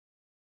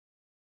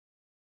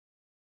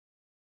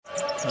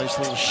Nice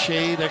little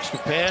shade, extra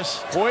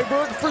pass.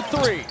 Hoiberg for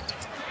three.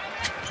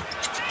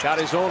 Got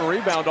his own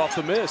rebound off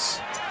the miss.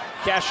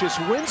 Cassius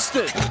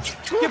Winston.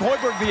 Give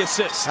Hoiberg the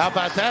assist. How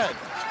about that?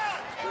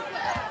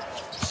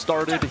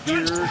 Started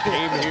here,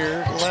 came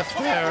here. Left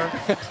there.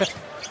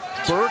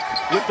 Burke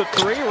with the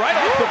three, right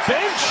off the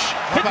bench.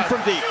 Hitting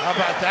from deep. How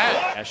about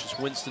that? Cassius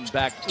Winston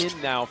back in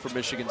now for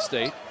Michigan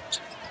State.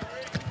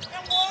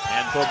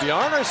 And for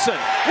Bjarnason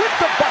with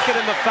the bucket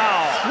and the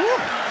foul. Woo.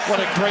 What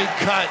a great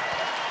cut.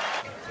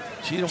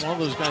 Cheatham, one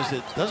of those guys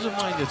that doesn't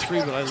mind the three,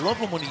 but I love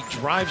him when he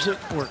drives it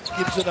or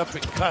gives it up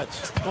and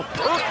cuts. Well,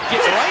 Burke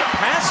gets right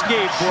past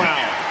Gabe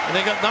Brown. And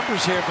they got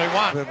numbers here if they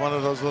want. One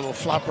of those little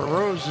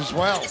flopperoos as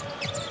well.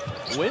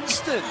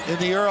 Winston. In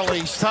the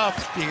early, he's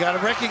tough. You got to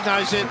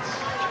recognize it.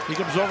 He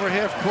comes over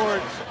half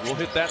court. We'll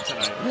hit that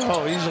tonight.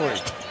 Oh, easily.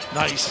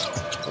 Nice.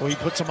 Oh, he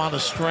puts him on a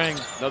string.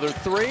 Another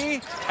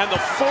three, and the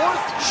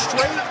fourth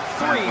straight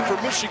three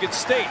for Michigan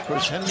State. Of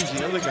course, Henry's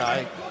the other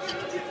guy.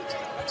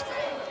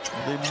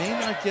 They may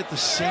not get the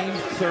same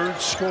third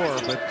score,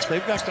 but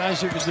they've got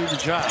guys who can do the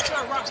job.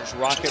 There's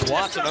Rocket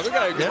Watts, another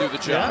guy who can do the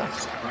job.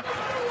 Yeah.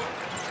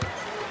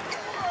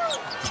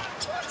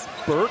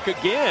 Burke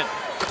again.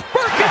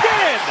 Burke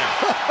again!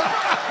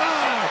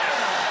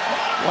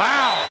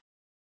 Wow.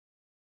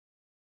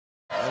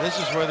 And this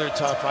is where they're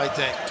tough, I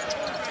think.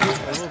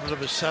 A little bit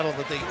of a settle,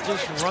 but they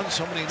just run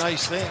so many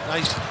nice things.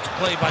 Nice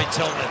play by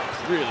Tillman.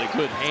 Really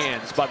good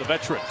hands by the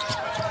veteran.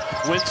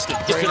 Winston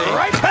gets Great it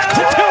right past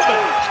to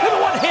Tillman with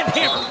a one-hand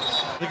hammer.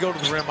 They go to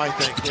the rim, I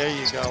think. There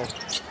you go.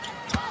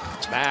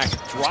 Mack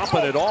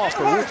dropping it off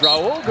for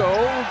Udraogo.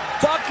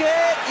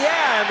 Bucket,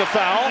 yeah, and the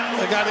foul.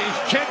 They got to, you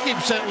can't keep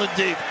settling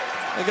deep.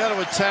 They got to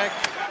attack.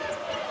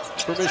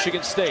 For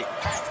Michigan State.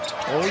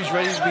 Always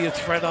ready to be a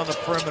threat on the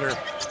perimeter.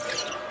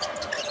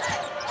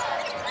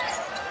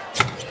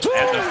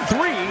 And the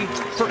three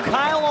for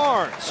Kyle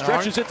Arndt.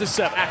 Stretches it to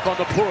 7. Mack on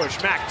the push.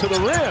 Mack to the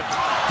rim.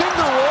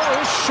 Finger roll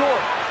is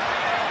short.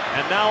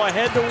 And now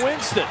ahead to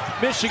Winston.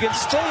 Michigan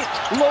State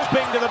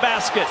loping to the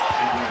basket.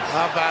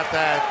 How about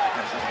that?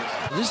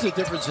 This is the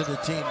difference in the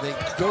team. They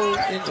go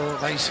into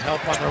a nice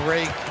help on the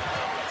rake.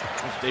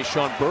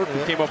 Deshaun Burke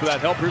who came up with that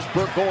help. Here's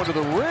Burke going to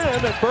the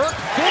rim, and Burke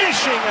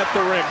finishing at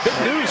the rim. Big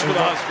news for the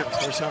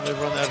Huskers. First time they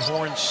run that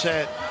horn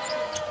set.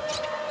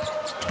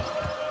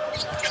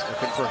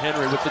 Looking for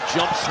Henry with the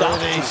jump stop.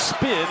 A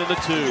spin in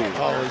the two.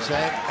 Oh, is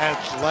that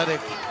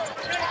athletic?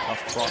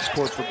 Tough cross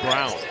court for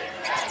Brown.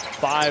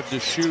 5 to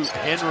shoot.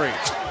 Henry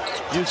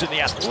using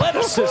the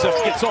athleticism,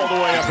 gets all the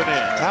way up and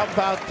in. How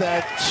about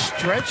that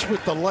stretch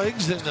with the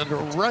legs and then the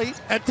right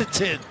at the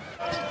 10?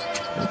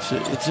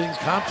 It's in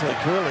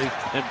conflict, really.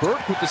 And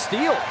Burke with the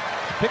steal.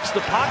 Picks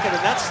the pocket,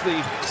 and that's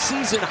the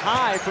season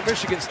high for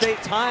Michigan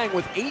State, tying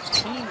with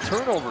 18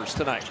 turnovers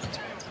tonight.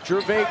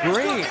 Gervais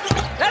Green.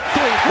 That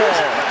three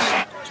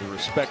falls. The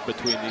respect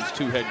between these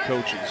two head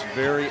coaches,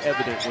 very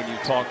evident when you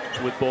talk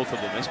with both of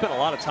them. They spent a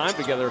lot of time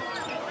together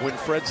when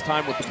Fred's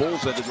time with the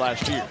Bulls ended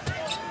last year.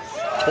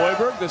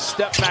 Hoiberg, the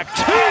step back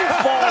two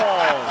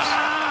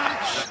falls.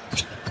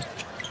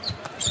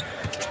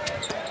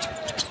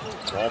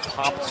 Ball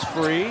pops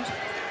free.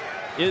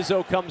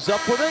 Izzo comes up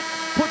with it,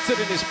 puts it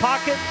in his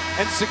pocket,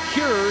 and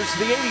secures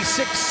the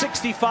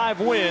 86-65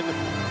 win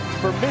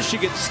for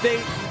Michigan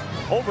State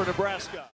over Nebraska.